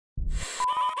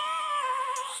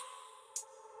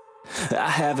I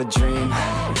have a dream,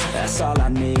 that's all I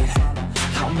need.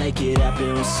 I'll make it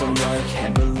happen with some work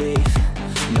and belief.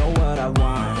 Know what I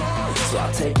want, so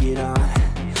I'll take it on.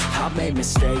 I've made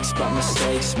mistakes, but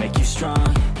mistakes make you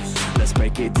strong. Let's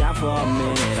break it down for a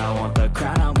minute. I want the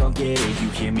crown, I'm gon' get it. You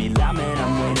hear me loud, man,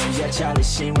 I'm winning. Yeah, Charlie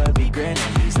Sheen will be grinning.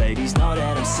 These ladies know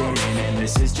that I'm sinning, and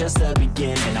this is just the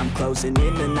beginning. I'm closing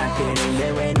in the night inning.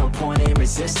 There ain't no point in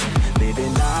resisting.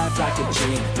 Living life like a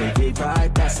dream, live it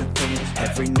right, that's the thing.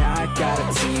 Every night, got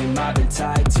a team, I've been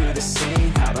tied to the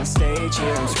scene. Out on stage,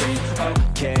 here I'm screaming,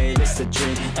 okay, it's a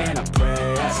dream. And I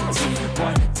pray as a team,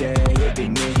 one day it'll be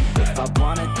me. If I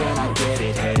want it, then I get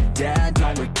it. Head down,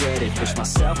 don't regret it. Push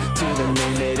myself to the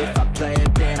limit. If I play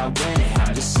it, then I win it.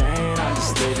 I'm just saying, I'm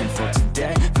just living for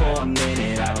today. For a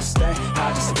minute, I don't stay,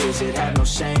 I just visit. Have no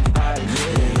shame, I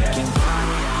admit it. Looking right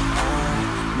at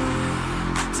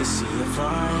me to see if I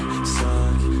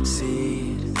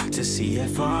succeed, to see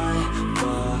if I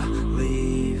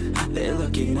believe. They're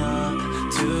looking up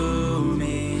to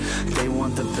me. They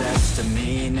want the best of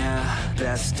me now,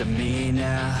 best of me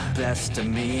now, best of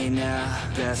me now,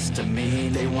 best of me.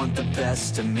 They want the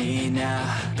best of me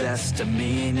now, best of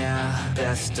me now,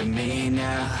 best of me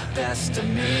now, best of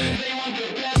me. They want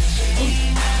the best of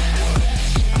me now.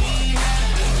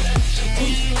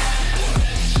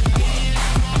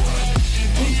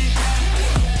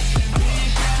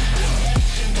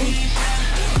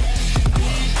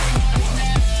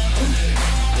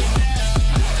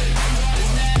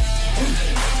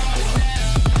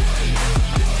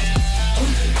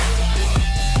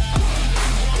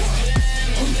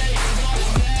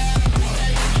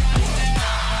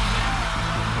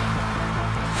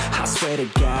 Swear to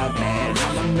God, man,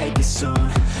 I'ma make it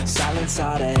soon. Silence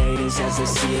all the haters as they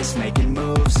see us making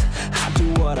moves. I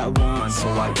do what I want, so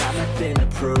I got nothing to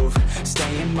prove.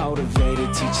 Staying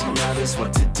motivated, teaching others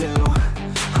what to do.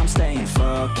 I'm staying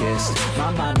focused,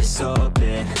 my mind is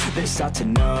open. They start to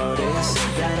notice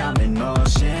that I'm in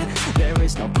motion. There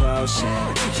is no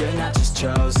potion, you're not just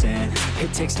chosen.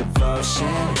 It takes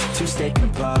devotion to stay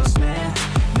composed, man.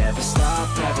 Never stop,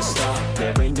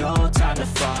 there ain't no time to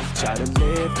fall. Try to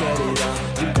live, get it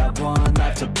up, you got one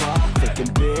life to ball.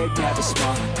 Thinking big, never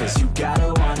small, cause you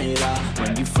gotta want it all.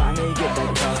 When you finally get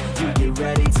that call, you get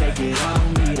ready, take it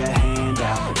on. Need a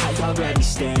handout, I already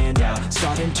stand out.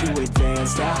 Starting to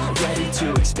advance now, ready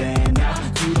to expand now.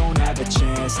 You don't have a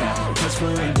chance now, cause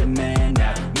we're in demand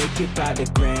now. Make it by the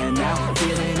grand now,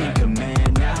 feeling in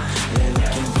command now. They're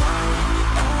looking right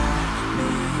at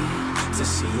me to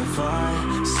see if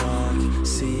I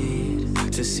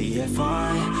succeed, to see if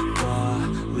I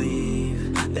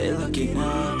believe. They're looking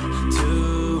up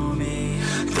to me.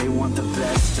 They want the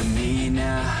best of me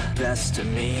now, best of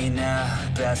me now,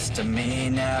 best of me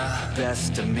now,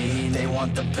 best of me. They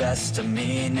want the best of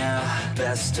me now,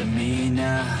 best of me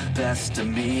now, best of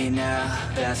me now,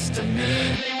 best of me.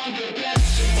 They want the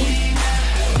best of me.